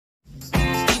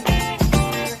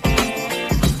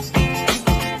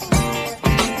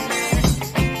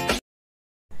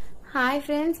Hi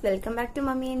friends, welcome back to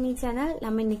Mummy and Me channel.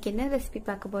 நம்ம இன்னைக்கு என்ன ரெசிபி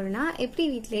பார்க்க போறோம்னா எப்படி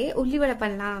வீட்லயே உள்ளி வடை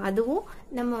பண்ணலாம். அதுவும்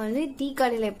நம்ம வந்து டீ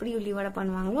கடையில எப்படி உள்ளி வடை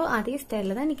பண்ணுவாங்களோ அதே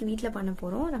ஸ்டைல்ல தான் இன்னைக்கு வீட்ல பண்ண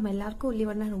போறோம். நம்ம எல்லாருக்கும் உள்ளி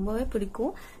வடை ரொம்பவே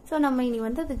பிடிக்கும். சோ நம்ம இனி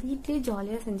வந்து அது வீட்லயே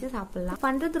ஜாலியா செஞ்சு சாப்பிடலாம்.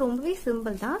 பண்றது ரொம்பவே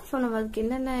சிம்பிள் தான். சோ நம்ம அதுக்கு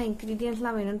என்னென்ன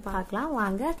இன்கிரிடியன்ட்ஸ்லாம் வேணும்னு பார்க்கலாம்.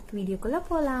 வாங்க வீடியோக்குள்ள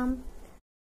போலாம்.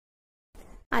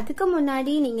 அதுக்கு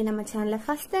முன்னாடி நீங்க நம்ம சேனலை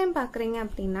ஃபர்ஸ்ட் டைம் பாக்குறீங்க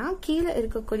அப்படின்னா கீழே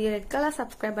இருக்கக்கூடிய ரெட் கலர்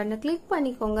சப்ஸ்கிரைப் பட்டனை கிளிக்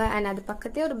பண்ணிக்கோங்க. அண்ட் அது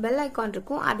பக்கத்தே ஒரு பெல் ஐக்கான்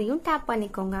இருக்கும், அதையும் டேப்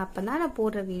பண்ணிக்கோங்க. அப்பதான் நான்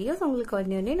போடுற வீடியோஸ் உங்களுக்கு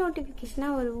உடனே நோட்டிபிகேஷனா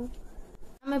வரும்.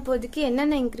 நம்ம இப்போதைக்கு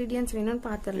என்னென்ன இன்கிரீடியன்ஸ் வேணும்னு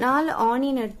பார்த்துடலாம். 4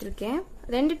 ஆனியன் எடுத்திருக்கேன்,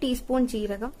 2 டீஸ்பூன்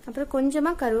ஜீரகம், அப்புறம்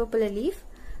கொஞ்சமா கருவேப்பிலை லீஃப்,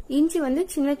 இஞ்சி வந்து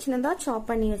சின்ன சின்னதா சாப்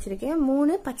பண்ணி வச்சிருக்கேன்,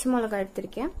 3 பச்சை மிளகாய்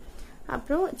எடுத்திருக்கேன்,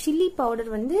 அப்புறம் சில்லி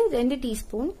பவுடர் வந்து 2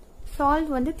 டீஸ்பூன்,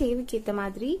 சால்ட் வந்து தேவைக்கேற்ற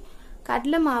மாதிரி,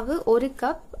 கடலை மாவு 1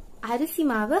 கப், அரிசி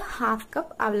மாவு 1/2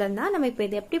 கப். அவ்வளவுதான். நம்ம இப்ப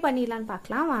இதை எப்படி பண்ணிடலாம்னு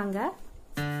பார்க்கலாம் வாங்க.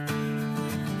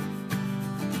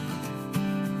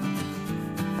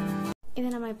 இதை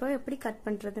நம்ம இப்போ எப்படி கட்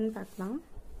பண்றதுன்னு பார்க்கலாம்.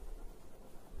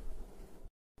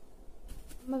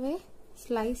 ரொம்பவே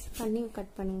ஸ்லைஸ் பண்ணி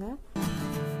கட் பண்ணுங்க.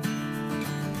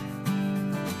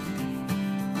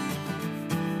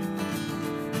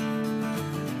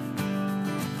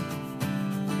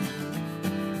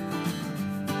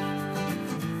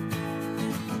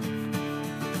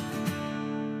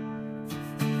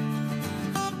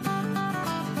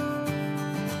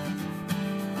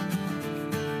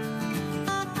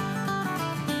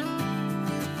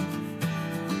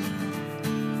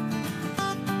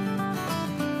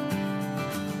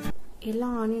 எல்லா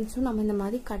ஆனியன்ஸும் நம்ம இந்த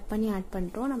மாதிரி கட் பண்ணி ஆட்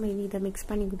பண்ணிட்டோம். நம்ம இதை மிக்ஸ்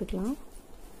பண்ணி கொடுக்கலாம்.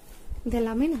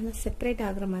 இதெல்லாமே நல்லா செப்பரேட்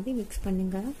ஆகுற மாதிரி மிக்ஸ்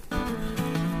பண்ணுங்க.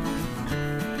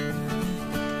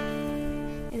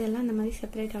 இதெல்லாம் இந்த மாதிரி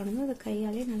செப்பரேட் ஆகணும். அதை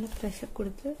கையாலே நல்லா ப்ரெஷர்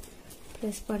கொடுத்து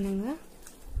ப்ரெஸ் பண்ணுங்க.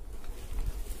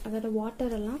 அதோட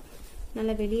வாட்டர் எல்லாம்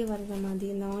நல்லா வெளியே வர்ற மாதிரி,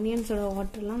 இந்த ஆனியன்ஸோட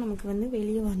வாட்டர்லாம் நமக்கு வந்து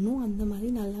வெளியே வரணும். அந்த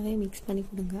மாதிரி நல்லாவே மிக்ஸ் பண்ணி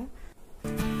கொடுங்க.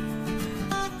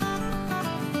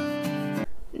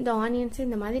 இந்த ஆனியன்ஸ்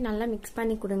இந்த மாதிரி நல்லா மிக்ஸ்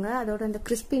பண்ணி கொடுங்க. அதோட அந்த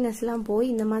கிறிஸ்பினஸ்லாம் போய்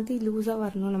இந்த மாதிரி லூஸாக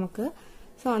வரணும் நமக்கு.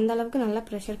 ஸோ அந்த அளவுக்கு நல்லா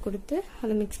ப்ரெஷர் கொடுத்து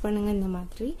அதை மிக்ஸ் பண்ணுங்க இந்த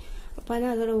மாதிரி. அப்போ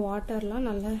தான் அதோட வாட்டர்லாம்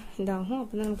நல்லா இதாகும்.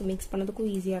 அப்போ தான் நமக்கு மிக்ஸ்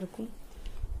பண்ணதுக்கும் ஈஸியாக இருக்கும்.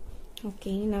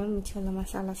 ஓகே, நம்ம மிச்சம்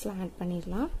மசாலாஸ்லாம் ஆட்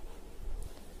பண்ணிடலாம்.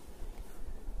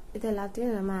 இது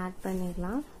எல்லாத்தையும் நம்ம ஆட்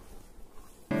பண்ணிடலாம்.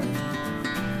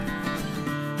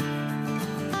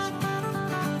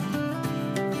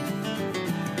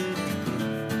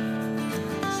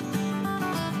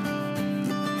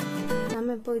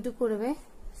 இப்போ இது கூடவே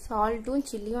சால்ட்டும்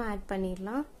சில்லியும் ஆட்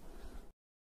பண்ணிடலாம்.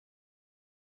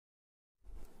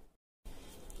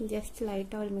 ஜஸ்ட்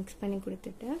லைட்டாக மிக்ஸ் பண்ணி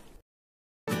கொடுத்துட்டு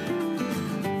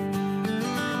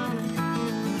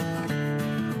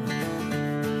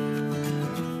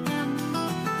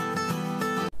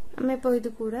நம்ம இப்போ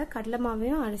இது கூட கடலை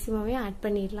மாவையும் அரிசி மாவையும் ஆட்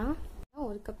பண்ணிடலாம்.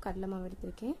 1 கப் கடலை மாவு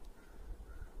எடுத்திருக்கேன்,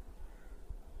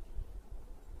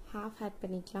 1/2 ஆட்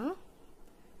பண்ணிக்கலாம்.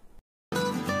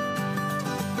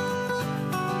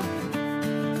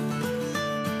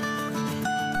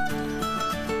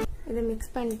 இதை மிக்ஸ்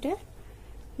பண்ணிட்டு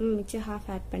மிச்சம் 1/2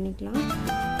 ஆட் பண்ணிக்கலாம்.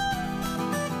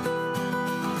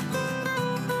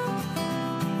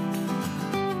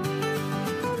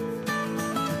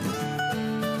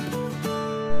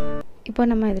 இப்போ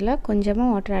நம்ம இதில் கொஞ்சமாக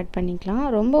வாட்டர் ஆட் பண்ணிக்கலாம்.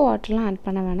 ரொம்ப வாட்டர்லாம் ஆட்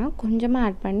பண்ண வேணாம், கொஞ்சமாக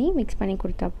ஆட் பண்ணி மிக்ஸ் பண்ணி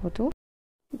கொடுத்தா போதும்.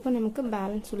 இப்போ நமக்கு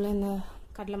பேலன்ஸ் உள்ள இந்த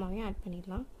கடலை மாவையும் ஆட்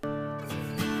பண்ணிடலாம்.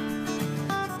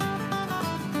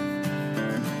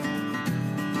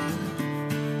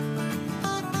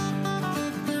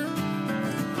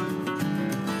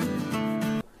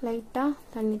 லைட்டாக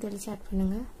தண்ணி தெளிச்சு ஆட்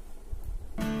பண்ணுங்க.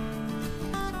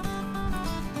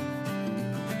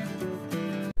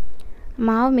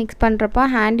 மாவு மிக்ஸ் பண்ணுறப்போ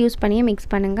ஹேண்ட் யூஸ் பண்ணியே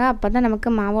மிக்ஸ் பண்ணுங்கள். அப்போ தான்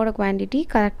நமக்கு மாவோட குவான்டிட்டி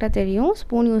கரெக்டாக தெரியும்.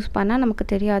 ஸ்பூன் யூஸ் பண்ணால் நமக்கு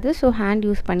தெரியாது. ஸோ ஹேண்ட்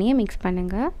யூஸ் பண்ணியே மிக்ஸ்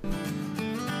பண்ணுங்கள்.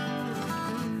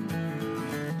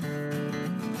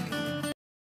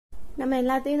 நம்ம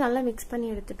எல்லாத்தையும் நல்லா மிக்ஸ் பண்ணி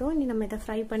எடுத்துட்டோம். இனி நம்ம இதை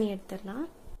ஃப்ரை பண்ணி எடுத்துடலாம்.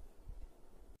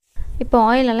 இப்போ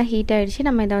ஆயில் நல்லா ஹீட் ஆகிடுச்சு.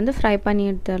 நம்ம இதை வந்து ஃப்ரை பண்ணி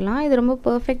எடுத்துடலாம். இது ரொம்ப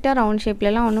பர்ஃபெக்டாக ரவுண்ட்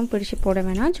ஷேப்லலாம் ஒன்றும் பிடிச்சி போட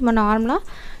வேணாம். சும்மா நார்மலாக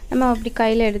நம்ம அப்படி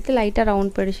கையில் எடுத்து லைட்டாக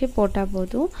ரவுண்ட் பிடிச்சி போட்டால்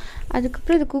போதும்.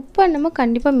 அதுக்கப்புறம் இது குக் பண்ணும்போது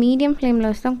கண்டிப்பாக மீடியம் ஃப்ளேமில்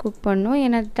வச்சு தான் குக் பண்ணணும்.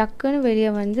 ஏன்னா டக்குன்னு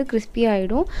வெளியே வந்து கிறிஸ்பி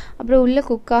ஆகிடும், அப்புறம் உள்ளே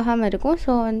குக் ஆகாமல் இருக்கும்.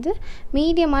 ஸோ வந்து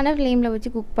மீடியமான ஃப்ளேமில்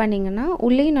வச்சு குக் பண்ணிங்கன்னா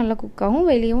உள்ளேயும் நல்லா குக் ஆகும்,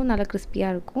 வெளியவும் நல்லா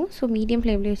கிறிஸ்பியாக இருக்கும். ஸோ மீடியம்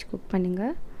ஃப்ளேம்லேயே வச்சு குக்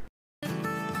பண்ணுங்கள்.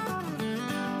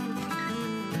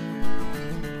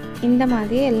 இந்த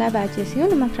மாதிரி எல்லா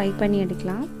பேட்சஸையும் நம்ம ஃப்ரை பண்ணி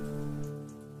எடுக்கலாம்.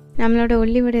 நம்மளோட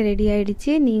உள்ளி வடை ரெடி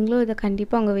ஆகிடுச்சு. நீங்களும் இதை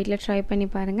கண்டிப்பாக உங்கள் வீட்டில் ட்ரை பண்ணி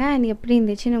பாருங்கள். அண்ட் எப்படி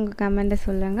இருந்துச்சுன்னு உங்கள் கமெண்ட்டை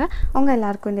சொல்லுங்கள். உங்கள்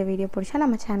எல்லாருக்கும் இந்த வீடியோ பிடிச்சா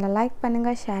நம்ம சேனலை லைக்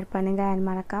பண்ணுங்கள், ஷேர் பண்ணுங்கள். அண்ட்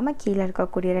மறக்காமல் கீழே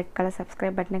இருக்கக்கூடிய ரெட் கலர்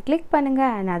சப்ஸ்கிரைப் பட்டனை கிளிக்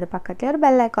பண்ணுங்கள். அண்ட் அது பக்கத்தில் ஒரு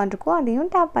பெல் ஐக்கான் இருக்கும்,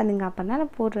 அதையும் டேப் பண்ணுங்கள். அப்போ தான்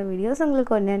நான் போடுற வீடியோஸ்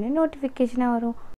உங்களுக்கு ஒன்று நோட்டிஃபிகேஷனாக வரும்.